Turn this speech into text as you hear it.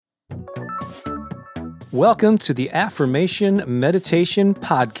Welcome to the Affirmation Meditation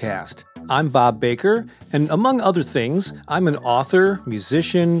Podcast. I'm Bob Baker, and among other things, I'm an author,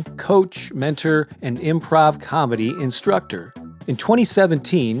 musician, coach, mentor, and improv comedy instructor. In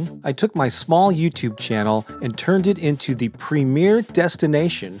 2017, I took my small YouTube channel and turned it into the premier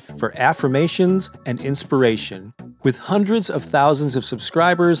destination for affirmations and inspiration, with hundreds of thousands of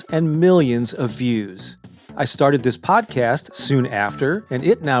subscribers and millions of views. I started this podcast soon after, and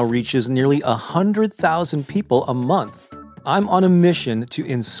it now reaches nearly 100,000 people a month. I'm on a mission to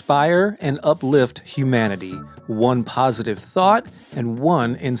inspire and uplift humanity, one positive thought and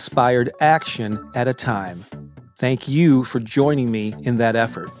one inspired action at a time. Thank you for joining me in that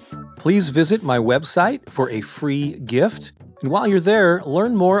effort. Please visit my website for a free gift. And while you're there,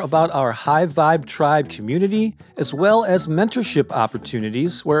 learn more about our High Vibe Tribe community, as well as mentorship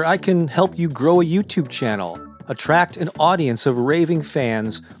opportunities where I can help you grow a YouTube channel, attract an audience of raving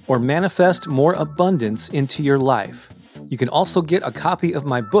fans, or manifest more abundance into your life. You can also get a copy of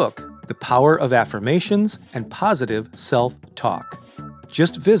my book, The Power of Affirmations and Positive Self-Talk.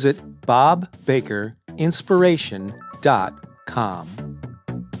 Just visit bobbakerinspiration.com.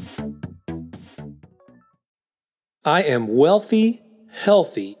 I am wealthy,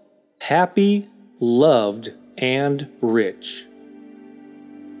 healthy, happy, loved, and rich.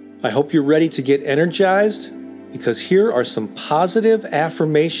 I hope you're ready to get energized, because here are some positive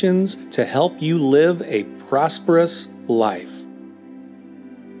affirmations to help you live a prosperous life.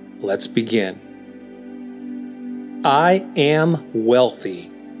 Let's begin. I am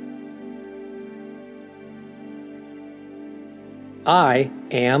wealthy. I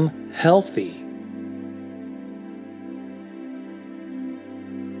am healthy.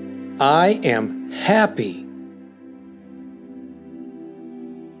 I am happy.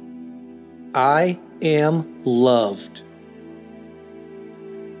 I am loved.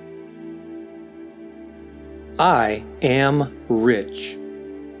 I am rich.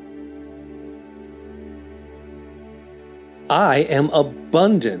 I am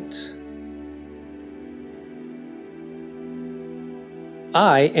abundant.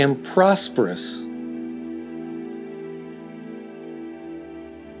 I am prosperous.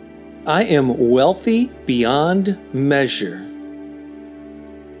 I am wealthy beyond measure.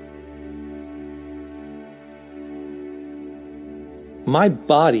 My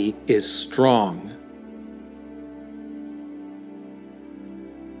body is strong.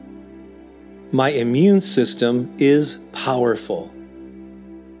 My immune system is powerful.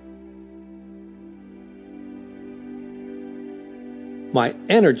 My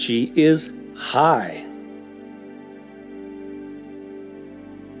energy is high.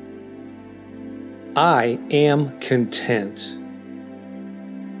 I am content.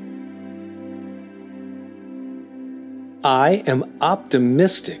 I am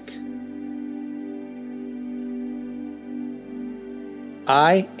optimistic.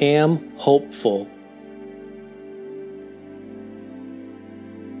 I am hopeful.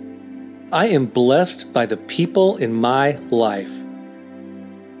 I am blessed by the people in my life.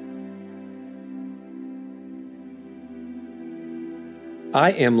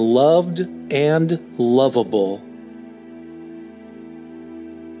 I am loved and lovable.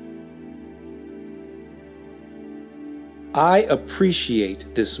 I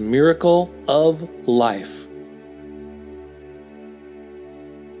appreciate this miracle of life.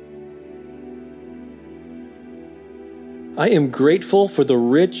 I am grateful for the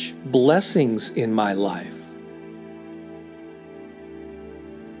rich blessings in my life.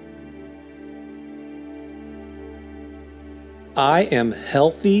 I am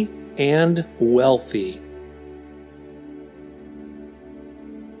healthy and wealthy.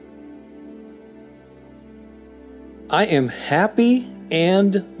 I am happy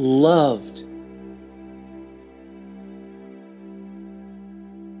and loved.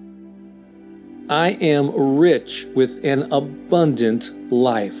 I am rich with an abundant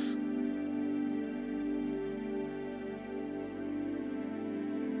life.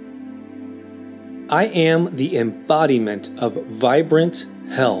 I am the embodiment of vibrant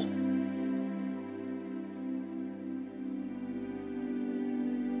health.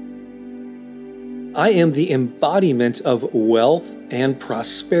 I am the embodiment of wealth and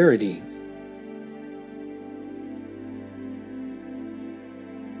prosperity.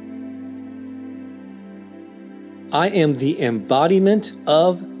 I am the embodiment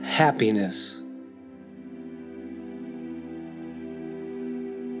of happiness.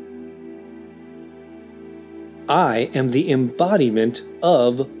 I am the embodiment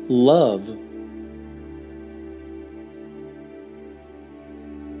of love.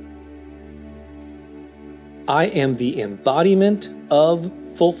 I am the embodiment of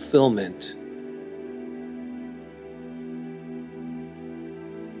fulfillment.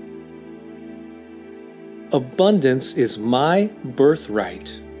 Abundance is my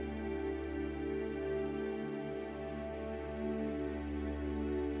birthright.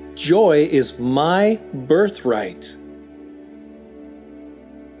 Joy is my birthright.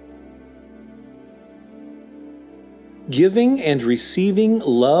 Giving and receiving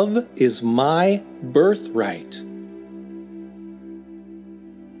love is my birthright.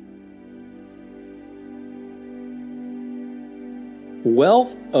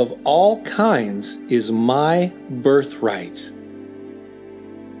 Wealth of all kinds is my birthright.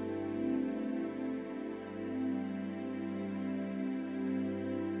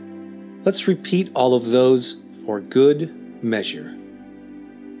 Let's repeat all of those for good measure.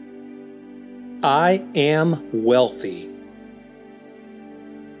 I am wealthy.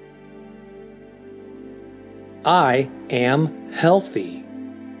 I am healthy.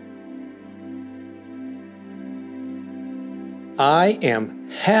 I am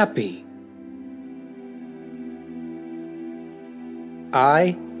happy.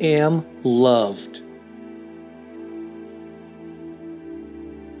 I am loved.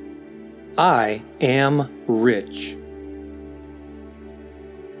 I am rich.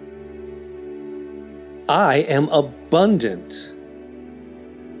 I am abundant.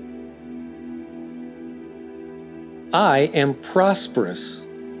 I am prosperous.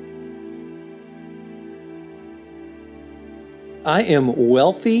 I am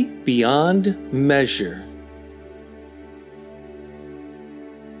wealthy beyond measure.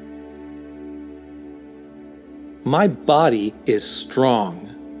 My body is strong.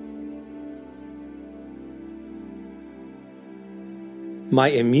 My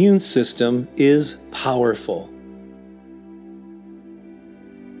immune system is powerful.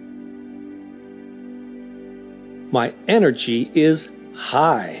 My energy is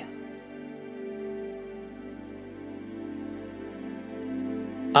high.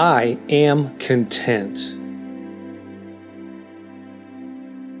 I am content.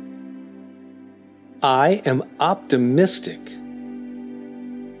 I am optimistic.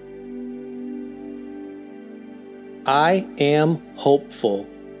 I am hopeful.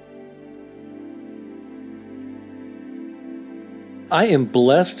 I am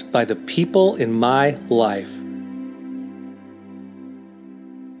blessed by the people in my life.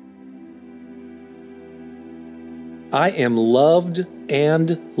 I am loved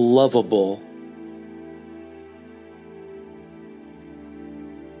and lovable.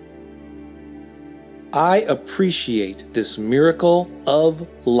 I appreciate this miracle of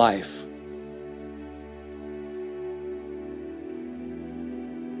life.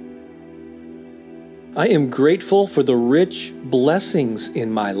 I am grateful for the rich blessings in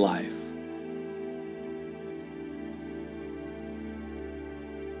my life.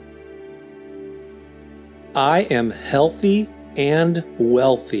 I am healthy and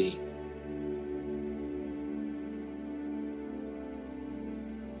wealthy.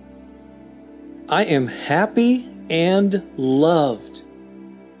 I am happy and loved.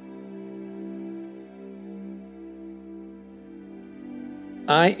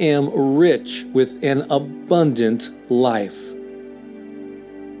 I am rich with an abundant life.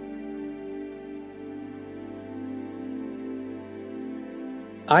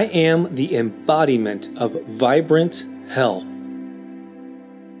 I am the embodiment of vibrant health.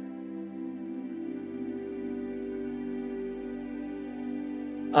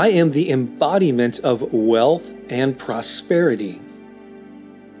 I am the embodiment of wealth and prosperity.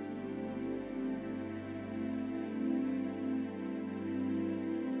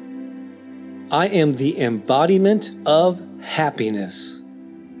 I am the embodiment of happiness.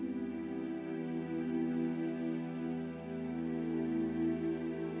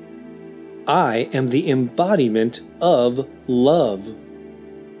 I am the embodiment of love.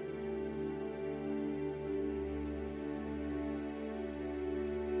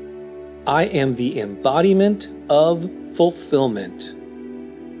 I am the embodiment of fulfillment.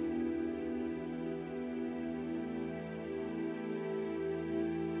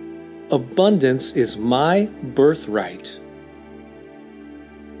 Abundance is my birthright.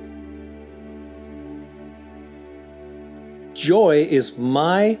 Joy is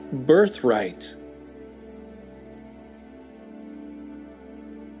my birthright.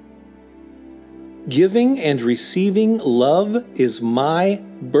 Giving and receiving love is my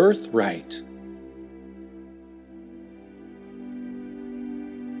birthright.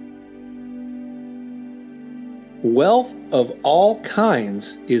 Wealth of all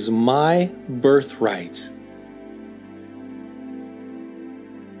kinds is my birthright.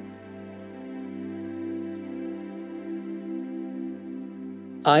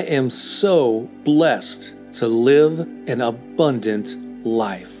 I am so blessed to live an abundant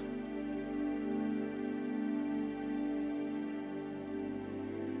life.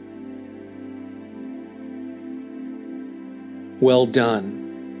 Well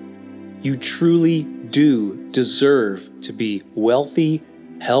done. You truly do deserve to be wealthy,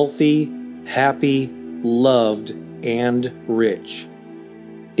 healthy, happy, loved, and rich,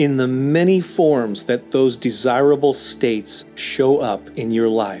 in the many forms that those desirable states show up in your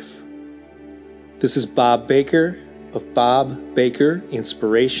life. This is Bob Baker of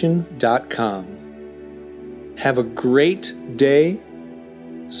BobBakerInspiration.com. Have a great day.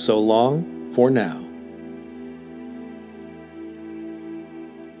 So long for now.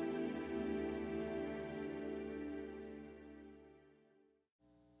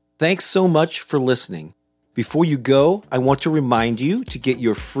 Thanks so much for listening. Before you go, I want to remind you to get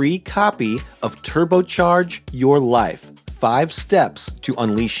your free copy of Turbocharge Your Life: 5 Steps to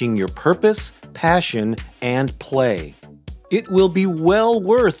Unleashing Your Purpose, Passion, and Play. It will be well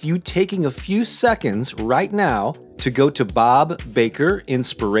worth you taking a few seconds right now to go to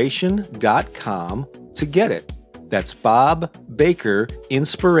BobBakerInspiration.com to get it. That's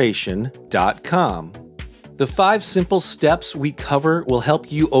BobBakerInspiration.com. The 5 simple steps we cover will help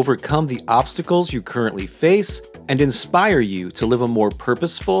you overcome the obstacles you currently face and inspire you to live a more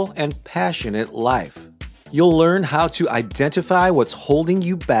purposeful and passionate life. You'll learn how to identify what's holding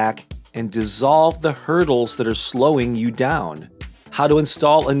you back and dissolve the hurdles that are slowing you down, how to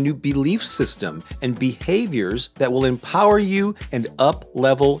install a new belief system and behaviors that will empower you and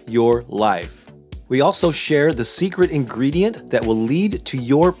up-level your life. We also share the secret ingredient that will lead to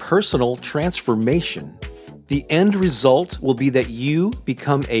your personal transformation. The end result will be that you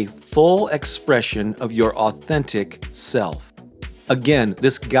become a full expression of your authentic self. Again,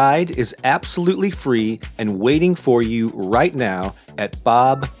 this guide is absolutely free and waiting for you right now at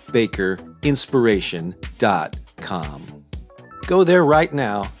BobBakerInspiration.com. Go there right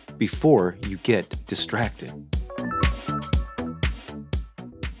now before you get distracted.